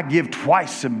said, I give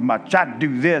twice as much. I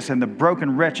do this. And the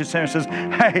broken, wretched sinner says,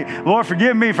 hey, Lord,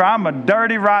 forgive me, for I'm a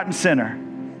dirty, rotten sinner.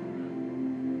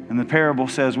 And the parable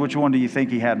says, which one do you think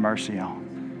He had mercy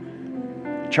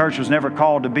on? The church was never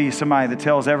called to be somebody that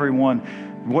tells everyone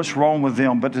what's wrong with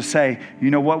them, but to say,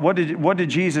 you know what did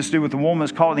Jesus do with the woman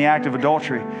that's caught in the act of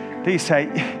adultery? Did He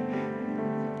say,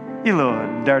 you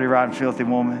little dirty, rotten, filthy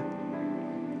woman,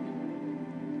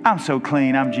 I'm so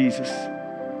clean, I'm Jesus.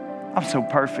 I'm so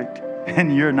perfect,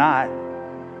 and you're not.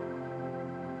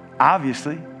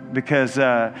 Obviously, because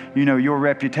your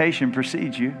reputation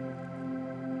precedes you.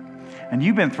 And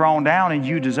you've been thrown down and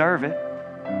you deserve it.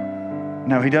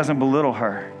 No, He doesn't belittle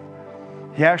her.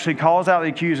 He actually calls out the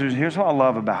accusers. Here's what I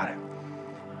love about it.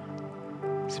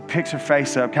 He picks her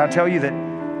face up. Can I tell you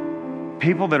that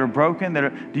people that are broken,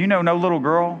 do you know no little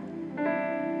girl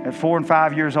at 4 and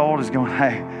 5 years old is going,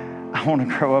 hey, I want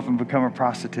to grow up and become a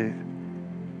prostitute.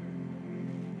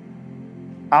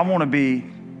 I want to be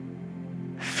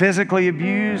physically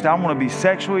abused. I want to be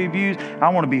sexually abused. I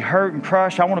want to be hurt and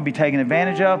crushed. I want to be taken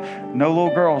advantage of. No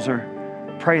little girls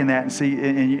are praying that and see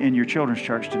in your children's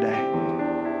church today.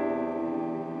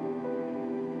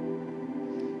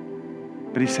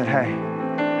 But He said, hey,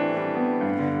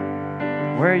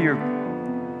 where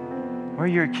are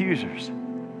your accusers?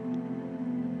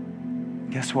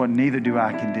 Guess what? Neither do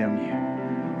I condemn you.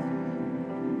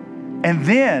 And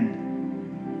then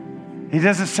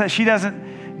she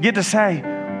doesn't get to say,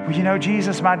 well, you know,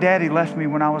 Jesus, my daddy left me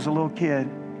when I was a little kid.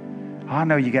 Oh, I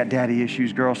know you got daddy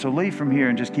issues, girl, so leave from here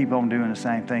and just keep on doing the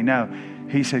same thing. No,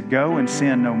 He said, go and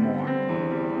sin no more.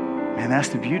 And that's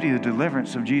the beauty of the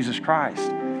deliverance of Jesus Christ.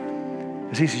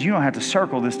 Because He says, you don't have to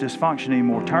circle this dysfunction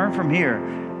anymore. Turn from here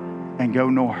and go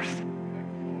north.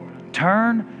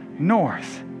 Turn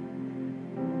north.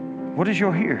 What is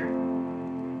your here?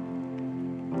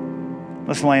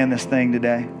 Let's land this thing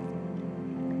today.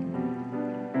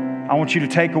 I want you to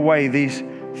take away these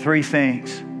 3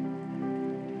 things.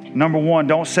 Number 1,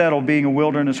 don't settle being a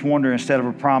wilderness wanderer instead of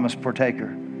a promise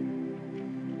partaker.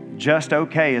 Just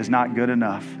okay is not good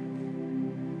enough.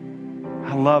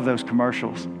 I love those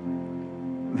commercials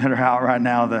that are out right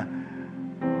now.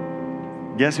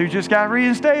 Guess who just got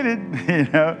reinstated?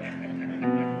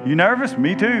 You nervous?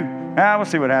 Me too. We'll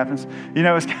see what happens.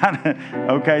 It's kind of,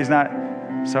 okay, it's not,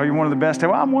 so you're one of the best.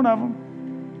 Well, I'm one of them.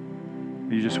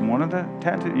 You just one of the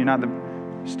tattoo. You're not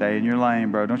stay in your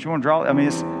lane, bro. Don't you want to draw?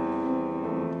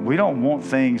 We don't want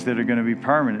things that are going to be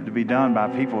permanent to be done by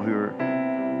people who are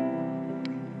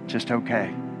just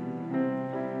okay.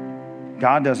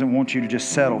 God doesn't want you to just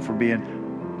settle for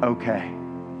being okay.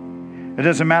 It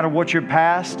doesn't matter what your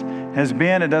past has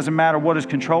been. It doesn't matter what has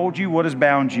controlled you, what has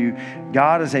bound you.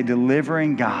 God is a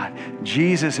delivering God.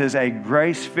 Jesus is a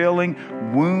grace-filling,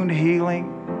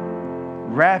 wound-healing,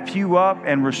 wrap you up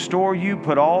and restore you,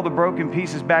 put all the broken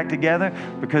pieces back together,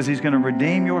 because He's going to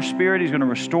redeem your spirit. He's going to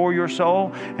restore your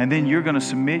soul. And then you're going to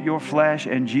submit your flesh,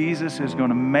 and Jesus is going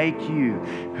to make you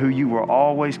who you were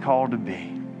always called to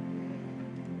be.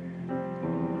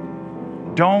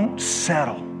 Don't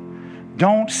settle.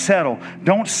 Don't settle.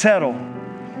 Don't settle.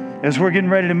 As we're getting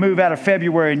ready to move out of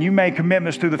February and you made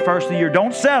commitments through the first of the year,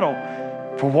 don't settle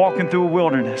for walking through a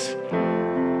wilderness.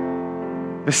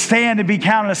 But stand and be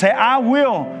counted and say, I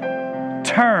will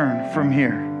turn from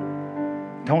here.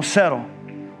 Don't settle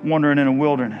wandering in a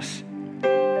wilderness.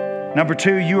 Number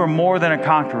 2, you are more than a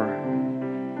conqueror.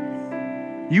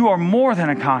 You are more than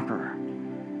a conqueror.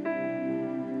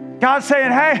 God's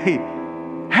saying,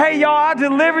 hey, y'all, I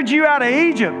delivered you out of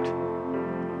Egypt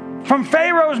from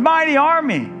Pharaoh's mighty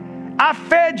army. I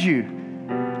fed you.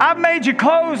 I've made your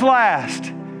clothes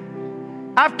last.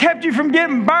 I've kept you from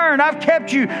getting burned. I've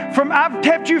kept you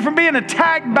from being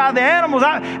attacked by the animals.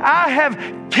 I have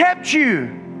kept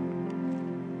you.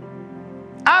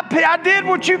 I did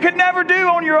what you could never do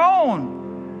on your own.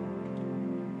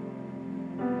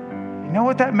 You know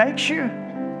what that makes you?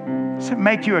 Does it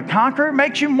make you a conqueror? It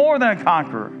makes you more than a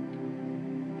conqueror.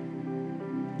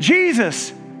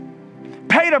 Jesus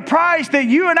paid a price that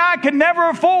you and I could never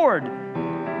afford.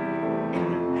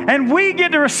 And we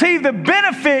get to receive the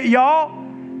benefit, y'all,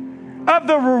 of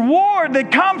the reward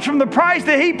that comes from the price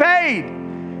that He paid.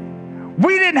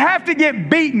 We didn't have to get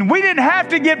beaten. We didn't have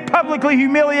to get publicly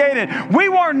humiliated. We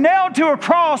weren't nailed to a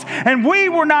cross, and we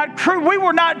were not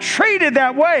treated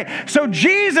that way. So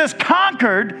Jesus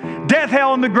conquered death,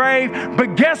 hell, and the grave.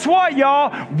 But guess what,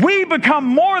 y'all? We become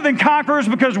more than conquerors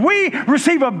because we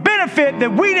receive a benefit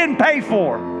that we didn't pay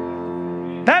for.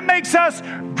 That makes us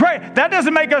great. That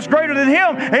doesn't make us greater than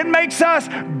Him. It makes us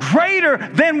greater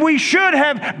than we should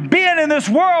have been in this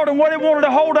world and what it wanted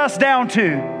to hold us down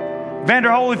to. Vander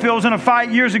Holyfield's in a fight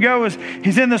years ago.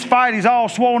 He's in this fight. He's all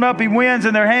swollen up. He wins,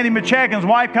 and they're handing him a check, and his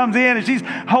wife comes in, and she's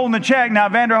holding the check. Now,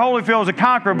 Vander Holyfield is a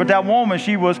conqueror, but that woman,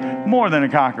 she was more than a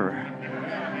conqueror.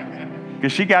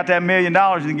 Because she got that $1 million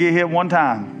and get hit one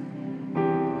time.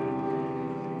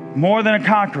 More than a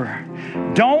conqueror.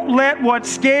 Don't let what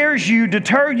scares you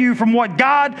deter you from what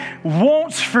God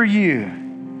wants for you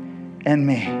and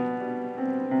me.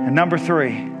 And number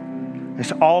 3,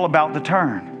 it's all about the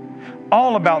turn.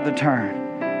 All about the turn.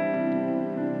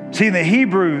 See, in the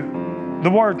Hebrew, the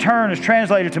word turn is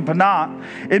translated to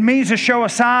panah. It means to show a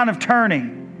sign of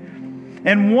turning.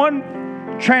 And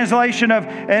one translation of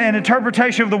an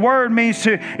interpretation of the word means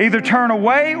to either turn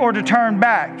away or to turn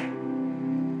back.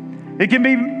 It can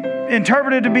be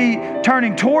interpreted to be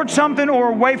turning towards something or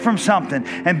away from something.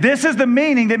 And this is the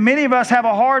meaning that many of us have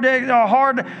a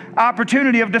hard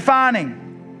opportunity of defining.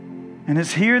 And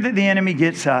it's here that the enemy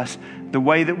gets us, the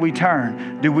way that we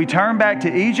turn. Do we turn back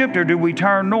to Egypt, or do we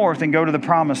turn north and go to the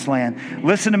promised land?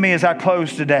 Listen to me as I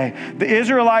close today. The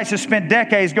Israelites have spent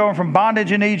decades going from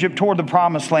bondage in Egypt toward the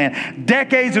promised land.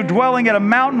 Decades of dwelling at a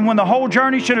mountain when the whole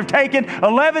journey should have taken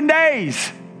 11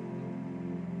 days.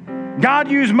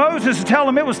 God used Moses to tell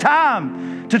them it was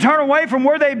time to turn away from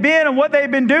where they've been and what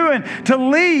they've been doing, to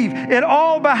leave it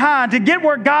all behind, to get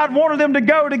where God wanted them to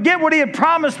go, to get what He had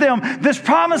promised them, this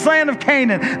promised land of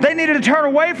Canaan. They needed to turn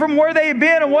away from where they had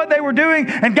been and what they were doing,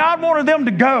 and God wanted them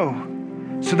to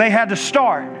go. So they had to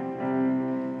start.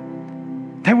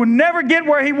 They would never get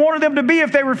where He wanted them to be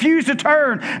if they refused to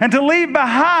turn and to leave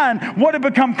behind what had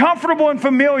become comfortable and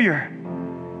familiar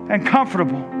and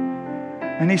comfortable.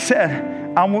 And He said,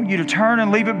 I want you to turn and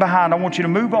leave it behind. I want you to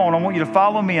move on. I want you to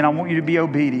follow me, and I want you to be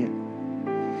obedient.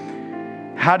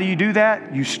 How do you do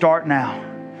that? You start now.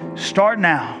 Start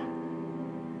now.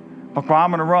 Look, well,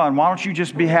 I'm going to run. Why don't you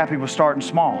just be happy with starting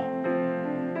small?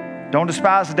 Don't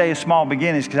despise the day of small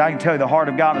beginnings, because I can tell you the heart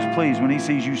of God is pleased when He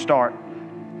sees you start,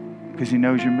 because He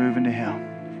knows you're moving to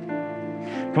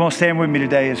Him. Come on, stand with me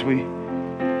today as we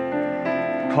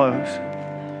close.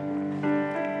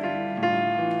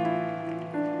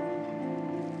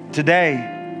 Today,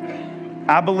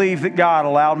 I believe that God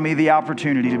allowed me the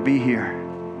opportunity to be here,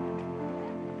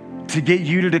 to get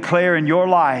you to declare in your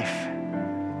life,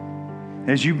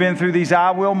 as you've been through these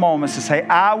I will moments, to say,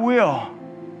 I will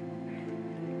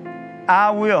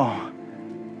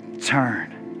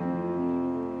turn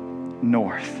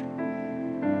north.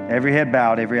 Every head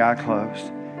bowed, every eye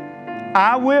closed.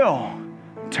 I will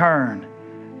turn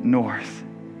north.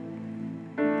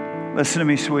 Listen to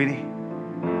me, sweetie.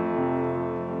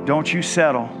 Don't you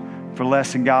settle for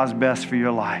less than God's best for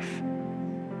your life.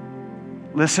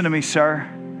 Listen to me, sir.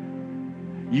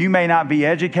 You may not be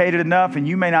educated enough, and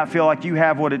you may not feel like you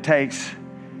have what it takes.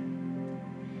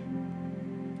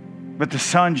 But the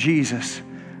Son, Jesus,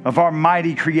 of our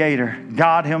mighty Creator,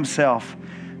 God Himself,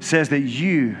 says that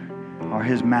you are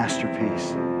His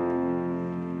masterpiece.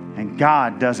 And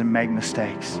God doesn't make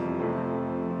mistakes.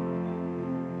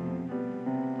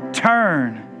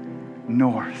 Turn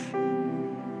north.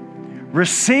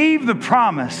 Receive the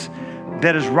promise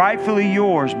that is rightfully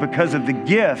yours because of the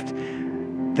gift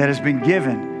that has been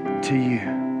given to you.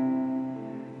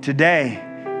 Today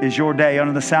is your day.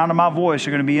 Under the sound of my voice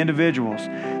are going to be individuals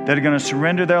that are going to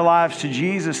surrender their lives to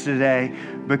Jesus today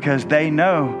because they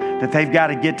know that they've got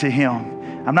to get to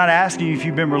Him. I'm not asking you if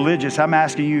you've been religious. I'm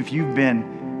asking you if you've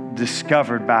been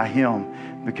discovered by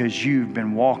Him because you've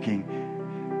been walking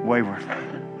waywardly.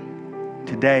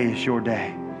 Today is your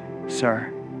day,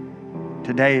 sir.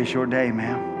 Today is your day,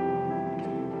 ma'am.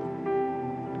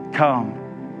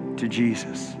 Come to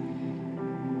Jesus.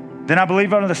 Then I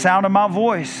believe under the sound of my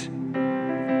voice,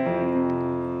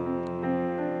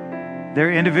 there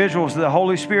are individuals that the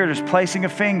Holy Spirit is placing a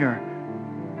finger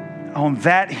on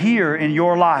that here in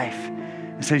your life.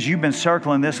 It says, you've been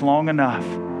circling this long enough.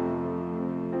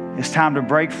 It's time to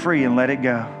break free and let it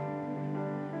go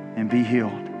and be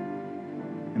healed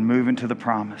and move into the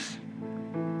promise.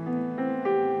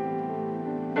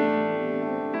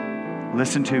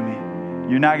 Listen to me.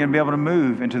 You're not going to be able to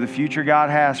move into the future God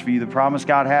has for you, the promise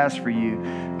God has for you,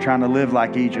 trying to live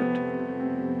like Egypt.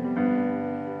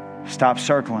 Stop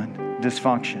circling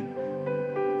dysfunction.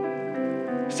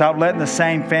 Stop letting the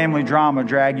same family drama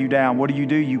drag you down. What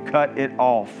do? You cut it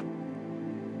off.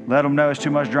 Let them know it's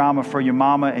too much drama for your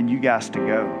mama and you guys to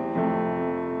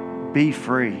go. Be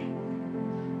free.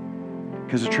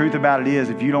 Because the truth about it is,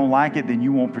 if you don't like it, then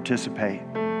you won't participate.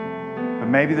 But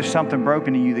maybe there's something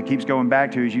broken in you that keeps going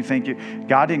back to as you think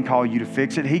God didn't call you to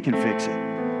fix it. He can fix it.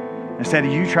 Instead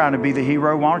of you trying to be the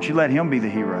hero, why don't you let Him be the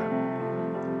hero?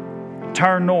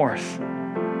 Turn north.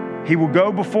 He will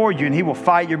go before you and He will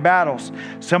fight your battles.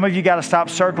 Some of you got to stop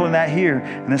circling that here.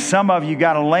 And then some of you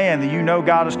got a land that you know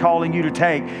God is calling you to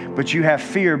take, but you have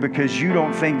fear because you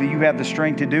don't think that you have the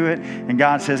strength to do it. And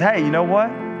God says, hey, you know what?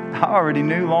 I already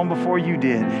knew long before you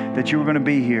did that you were going to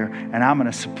be here, and I'm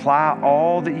going to supply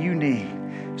all that you need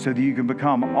so that you can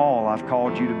become all I've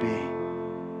called you to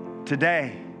be.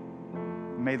 Today,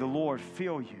 may the Lord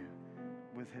fill you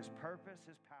with His purpose,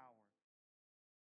 His power.